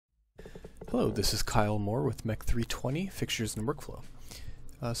Hello, this is Kyle Moore with Mech 320 Fixtures and Workflow.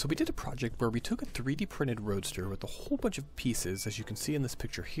 So we did a project where we took a 3D printed Roadster with a whole bunch of pieces, as you can see in this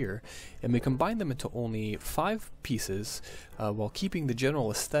picture here, and we combined them into only 5 pieces while keeping the general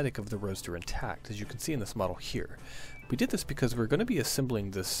aesthetic of the Roadster intact, as you can see in this model here. We did this because we're going to be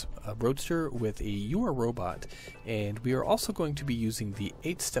assembling this Roadster with a UR robot, and we are also going to be using the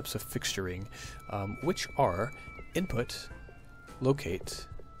 8 steps of fixturing, which are input, locate,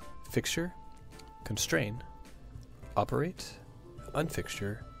 fixture, constrain, operate,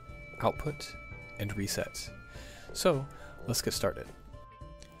 unfixture, output, and reset. So let's get started.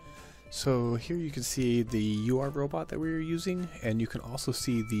 So here you can see the UR robot that we're using, and you can also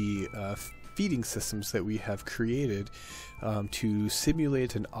see the feeding systems that we have created to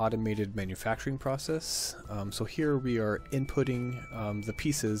simulate an automated manufacturing process. So here we are inputting the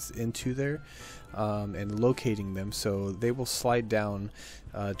pieces into there and locating them, so they will slide down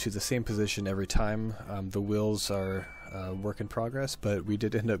to the same position every time. The wheels are work in progress, but we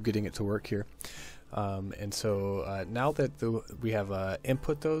did end up getting it to work here. And so now that we have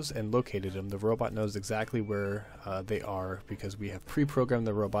input those and located them, the robot knows exactly where they are because we have pre-programmed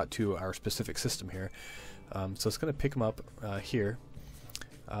the robot to our specific system here. So it's going to pick them up here.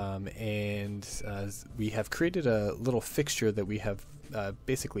 And we have created a little fixture that we have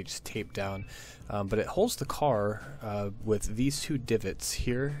basically just taped down, but it holds the car with these 2 divots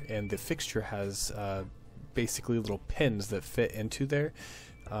here, and the fixture has basically little pins that fit into there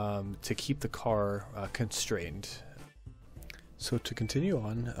to keep the car constrained. So to continue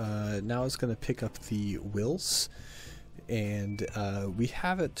on, now it's going to pick up the wheels, and we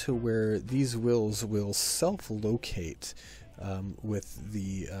have it to where these wheels will self-locate with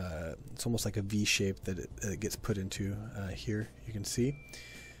the it's almost like a V shape that it gets put into here, you can see.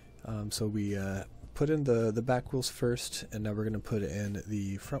 So we put in the back wheels first, and now we're going to put in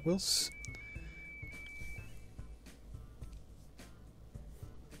the front wheels.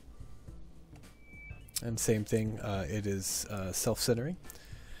 And same thing, it is self-centering.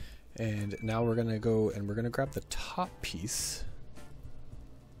 And now we're going to go and we're going to grab the top piece.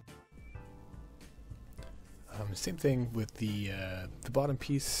 Same thing with the bottom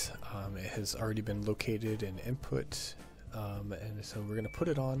piece. It has already been located and input, and so we're going to put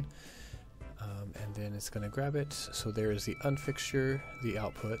it on, and then it's going to grab it. So there is the unfixture, the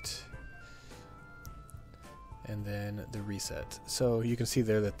output, and then the reset. So you can see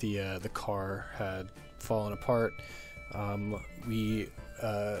there that the car had fallen apart. We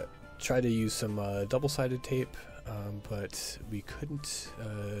tried to use some double-sided tape, but we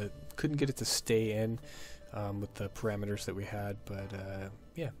couldn't get it to stay in with the parameters that we had. But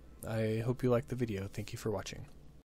yeah, I hope you liked the video. Thank you for watching.